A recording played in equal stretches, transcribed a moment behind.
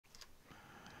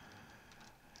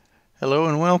Hello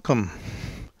and welcome.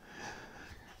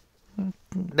 A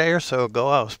day or so ago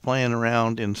I was playing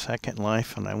around in Second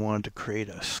Life and I wanted to create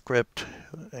a script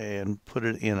and put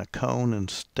it in a cone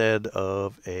instead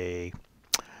of a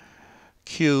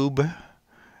cube,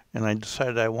 and I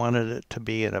decided I wanted it to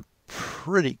be in a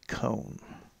pretty cone.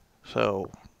 So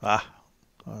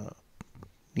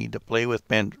need to play with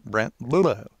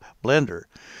Blender.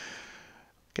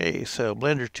 Okay, so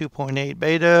Blender 2.8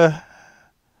 beta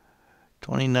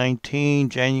 2019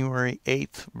 January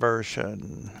 8th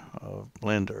version of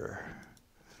Blender.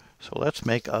 So let's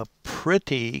make a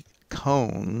pretty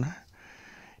cone.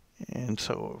 And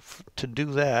so to do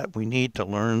that, we need to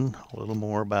learn a little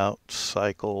more about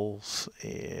cycles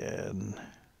and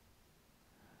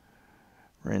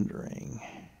rendering.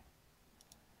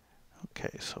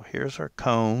 Okay, so here's our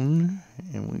cone,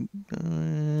 and we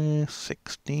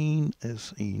 16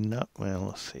 is enough. Well,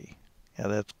 let's see. Yeah,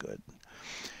 that's good.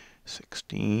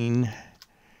 16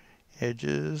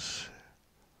 edges,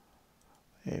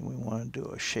 and we want to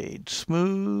do a shade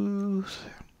smooth,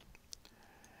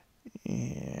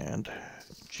 and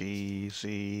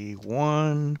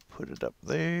GZ1, put it up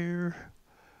there,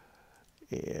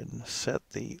 and set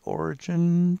the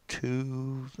origin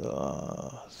to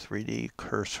the 3D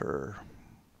cursor.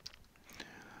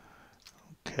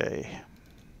 Okay.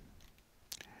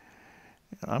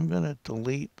 I'm going to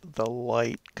delete the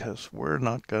light because we're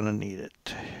not going to need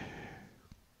it.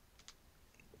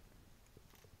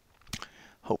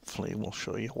 Hopefully we'll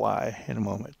show you why in a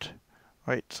moment.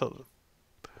 All right, so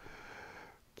the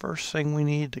first thing we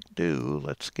need to do,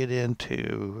 let's get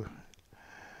into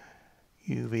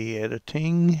UV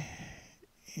editing,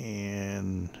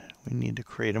 and we need to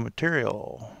create a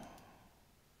material.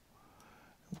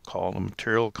 We'll call the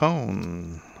material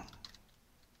cone.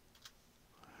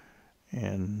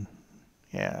 And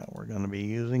yeah, we're going to be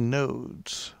using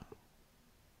nodes.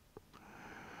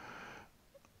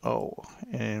 Oh,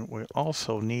 and we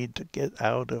also need to get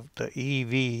out of the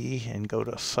EV and go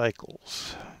to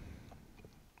cycles.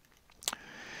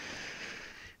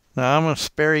 Now I'm going to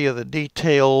spare you the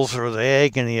details or the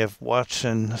agony of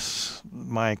watching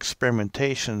my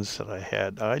experimentations that I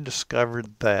had. I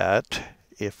discovered that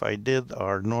if I did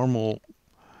our normal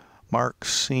mark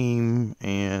seam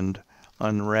and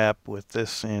unwrap with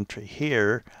this entry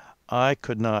here, I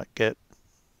could not get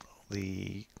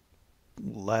the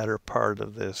latter part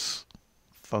of this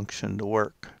function to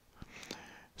work.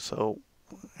 So,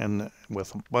 and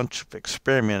with a bunch of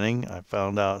experimenting, I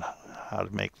found out how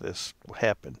to make this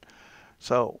happen.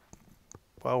 So,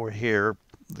 while we're here,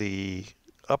 the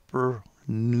upper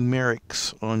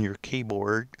numerics on your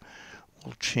keyboard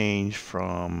will change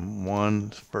from 1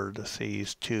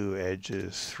 vertices, 2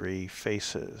 edges, 3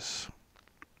 faces.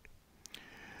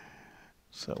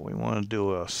 So we want to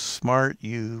do a smart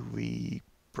UV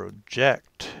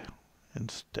project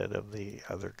instead of the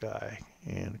other guy.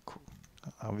 And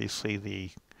obviously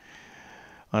the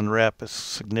unwrap is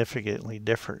significantly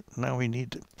different. Now we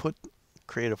need to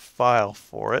create a file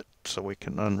for it so we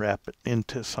can unwrap it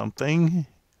into something,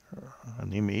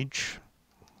 an image.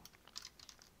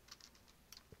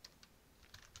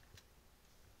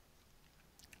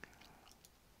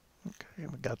 Okay,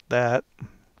 we got that.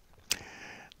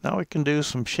 Now we can do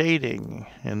some shading,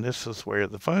 and this is where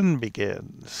the fun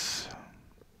begins.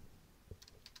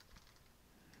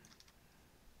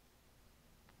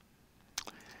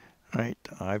 Alright,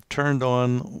 I've turned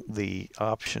on the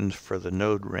options for the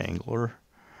node wrangler.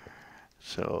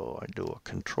 So I do a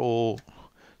control,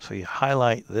 so you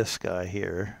highlight this guy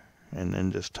here, and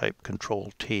then just type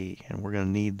Control T, and we're going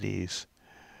to need these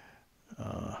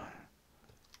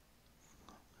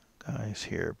guys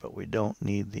here, but we don't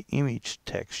need the image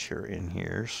texture in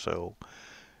here, so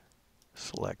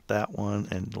select that one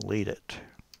and delete it.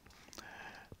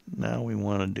 Now we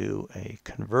want to do a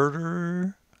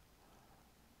converter,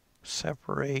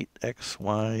 separate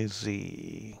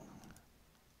XYZ,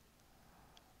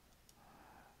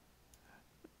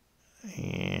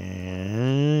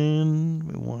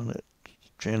 and we want it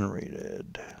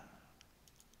generated,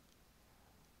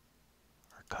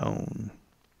 our cone.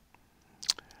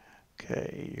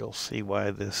 Okay, you'll see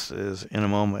why this is in a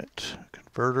moment.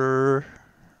 Converter,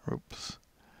 oops,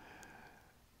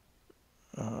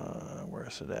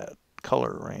 where's it at?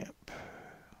 Color ramp,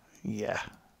 yeah.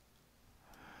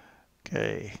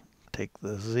 Okay, take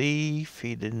the Z,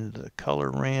 feed it into the color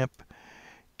ramp,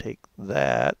 take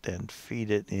that and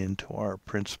feed it into our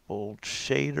principled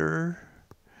shader.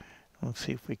 Let's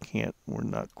see if we can't, we're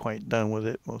not quite done with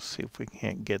it. Let's see if we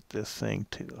can't get this thing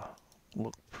to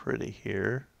look pretty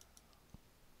here.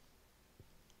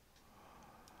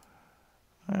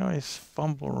 I always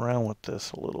fumble around with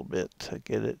this a little bit to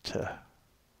get it to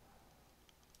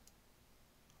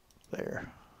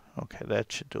there. Okay,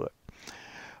 that should do it.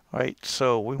 All right,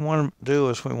 so what we want to do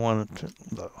is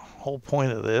the whole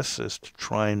point of this is to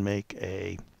try and make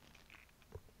a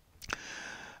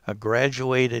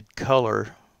graduated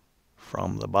color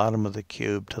from the bottom of the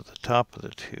cube to the top of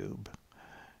the tube.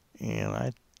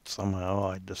 And somehow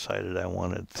I decided I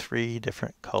wanted 3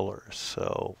 different colors.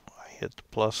 So I hit the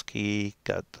plus key,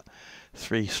 got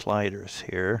 3 sliders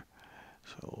here.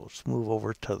 So let's move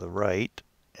over to the right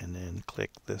and then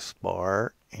click this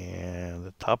bar, and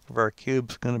the top of our cube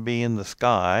is going to be in the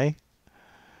sky,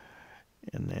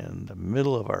 and then the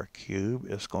middle of our cube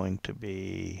is going to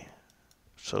be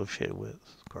associated with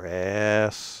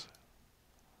grass.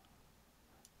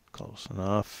 Close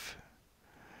enough.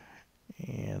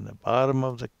 And the bottom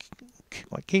of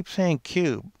I keep saying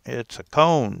cube, it's a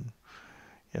cone.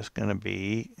 It's going to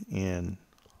be in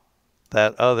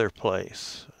that other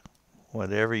place,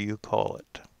 whatever you call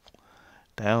it,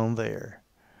 down there.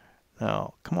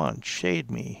 Now, come on, shade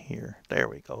me here. There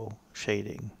we go,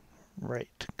 shading.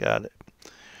 Right, got it.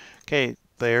 Okay,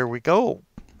 there we go.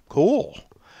 Cool.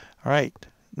 All right,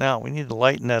 now we need to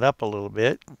lighten that up a little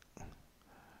bit.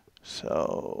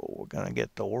 So we're going to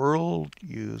get the world,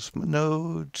 use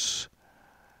nodes,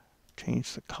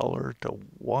 change the color to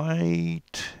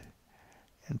white,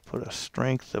 and put a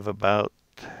strength of about,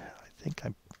 I think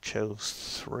I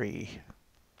chose 3.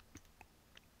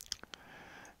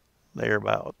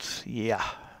 Thereabouts. Yeah.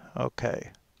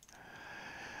 Okay.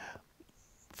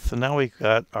 So now we've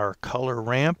got our color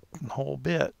ramp a whole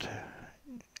bit.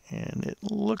 And it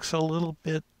looks a little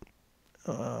bit,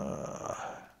 could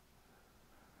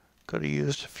have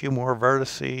used a few more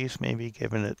vertices, maybe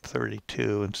given it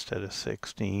 32 instead of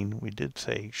 16. We did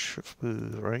say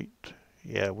smooth, right?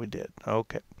 Yeah, we did.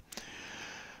 Okay.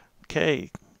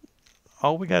 Okay.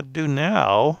 All we got to do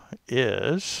now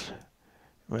is,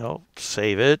 well,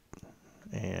 save it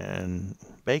and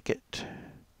bake it.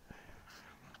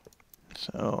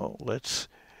 So let's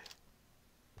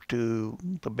do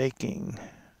the baking.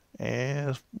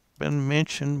 As been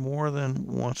mentioned more than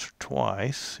once or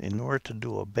twice, in order to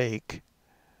do a bake,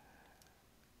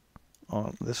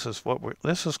 this is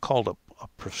called a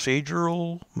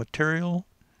procedural material.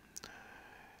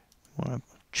 We want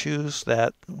to choose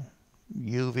that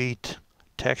UV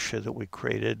texture that we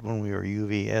created when we were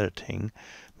UV editing.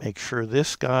 Make sure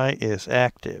this guy is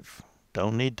active.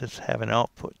 Don't need to have an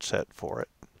output set for it.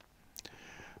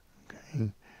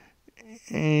 Okay.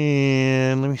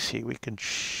 And let me see, we can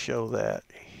show that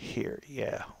here.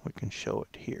 Yeah, we can show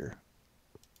it here.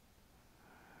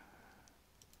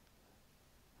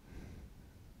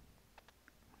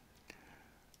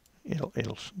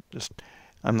 It'll just,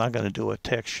 I'm not going to do a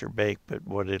texture bake, but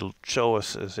what it'll show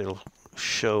us is it'll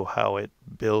show how it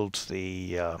builds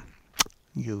the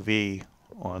UV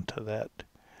onto that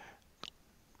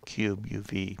cube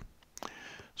UV.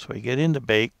 So we get into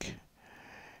bake,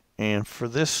 and for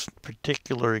this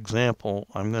particular example,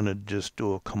 I'm going to just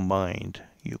do a combined.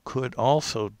 You could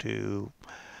also do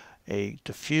a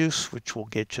diffuse, which will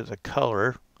get you the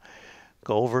color.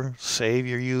 Go over, save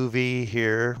your UV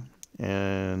here,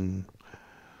 and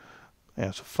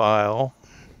as a file.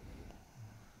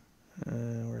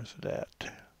 Where's it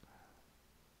at?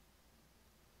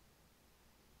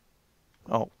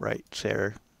 Oh, right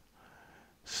there.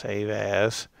 Save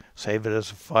as. Save it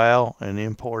as a file and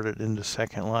import it into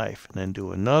SecondLife. And then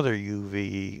do another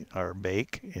UV or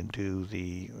bake and do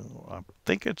the, I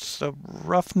think it's the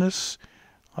roughness.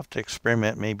 I'll have to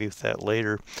experiment maybe with that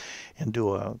later and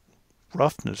do a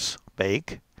roughness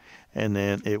bake. And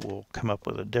then it will come up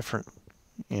with a different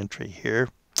entry here.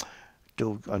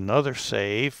 Do another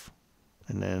save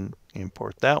and then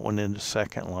import that one into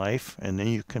SecondLife, and then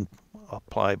you can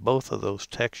apply both of those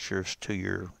textures to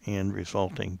your end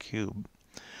resulting cube.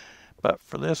 But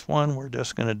for this one, we're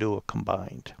just going to do a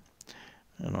combined.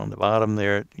 And on the bottom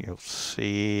there, you'll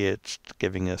see it's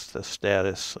giving us the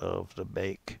status of the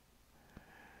bake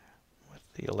with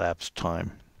the elapsed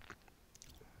time.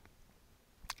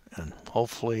 And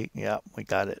hopefully, yeah, we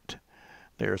got it.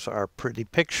 There's our pretty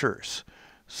pictures.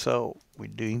 So what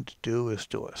we need to do is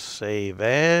do a save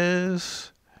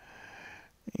as.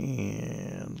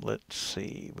 And let's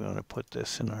see, we want to put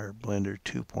this in our Blender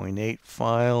 2.8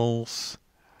 files.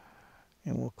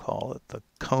 And we'll call it the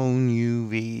cone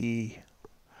UV.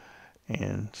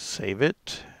 And save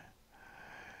it.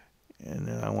 And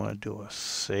then I want to do a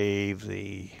save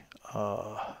the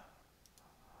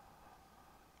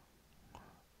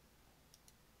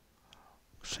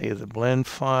blend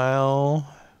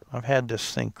file. I've had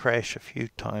this thing crash a few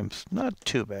times. Not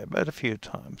too bad, but a few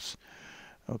times.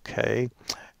 Okay,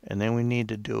 and then we need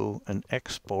to do an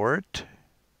export,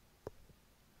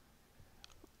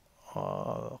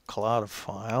 collage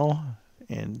file,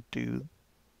 and do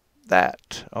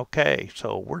that. Okay,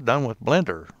 so we're done with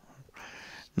Blender.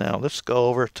 Now let's go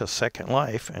over to Second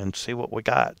Life and see what we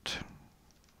got.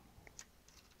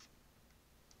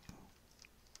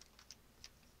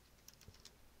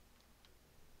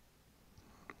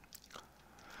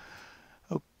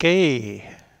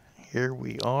 Okay, here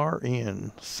we are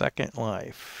in Second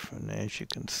Life, and as you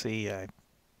can see, I've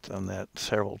done that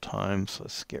several times.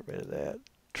 Let's get rid of that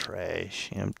trash,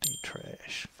 empty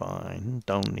trash. Fine,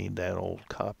 don't need that old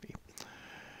copy.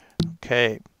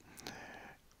 Okay,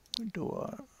 we do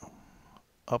a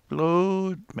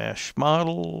upload, mesh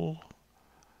model,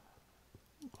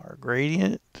 our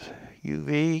gradient,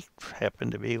 UV,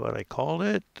 happened to be what I called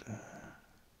it.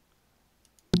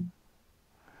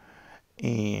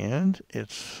 And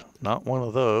it's not one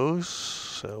of those,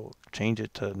 so change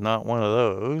it to not one of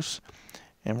those.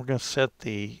 And we're going to set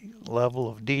the level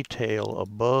of detail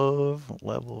above,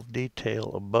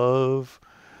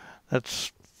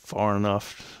 That's far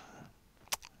enough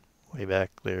way back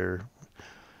there.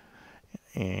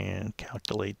 And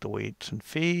calculate the weights and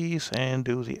fees and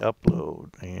do the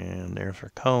upload. And there's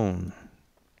our cone.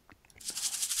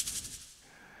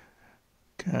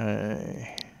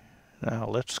 Okay, now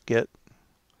let's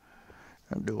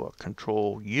do a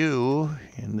Control U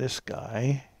in this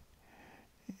guy,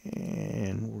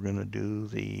 and we're going to do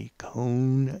the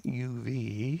cone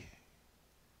UV.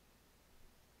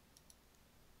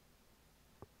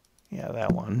 Yeah,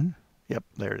 that one. Yep,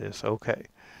 there it is. Okay,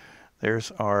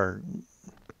 there's our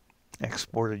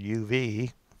exported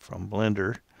UV from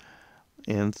Blender.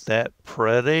 Isn't that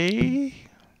pretty?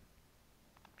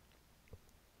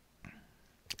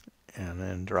 And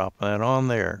then drop that on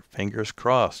there. Fingers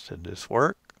crossed. Did this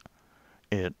work?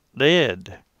 It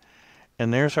did.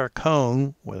 And there's our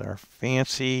cone with our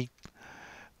fancy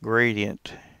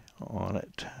gradient on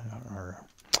it.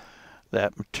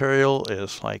 That material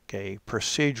is like a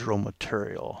procedural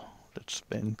material that's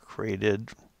been created.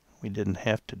 We didn't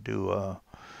have to do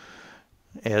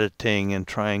editing and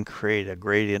try and create a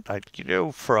gradient.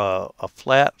 For a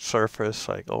flat surface,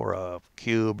 or a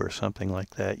cube or something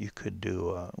like that, you could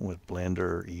do with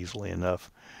Blender easily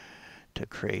enough to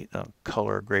create a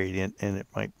color gradient, and it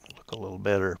might look a little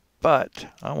better. But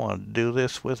I want to do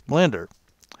this with Blender.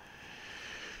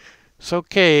 So,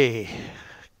 okay,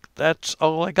 that's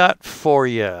all I got for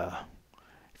you.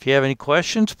 If you have any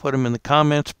questions, put them in the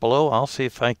comments below. I'll see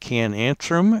if I can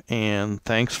answer them. And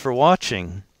thanks for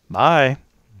watching. Bye.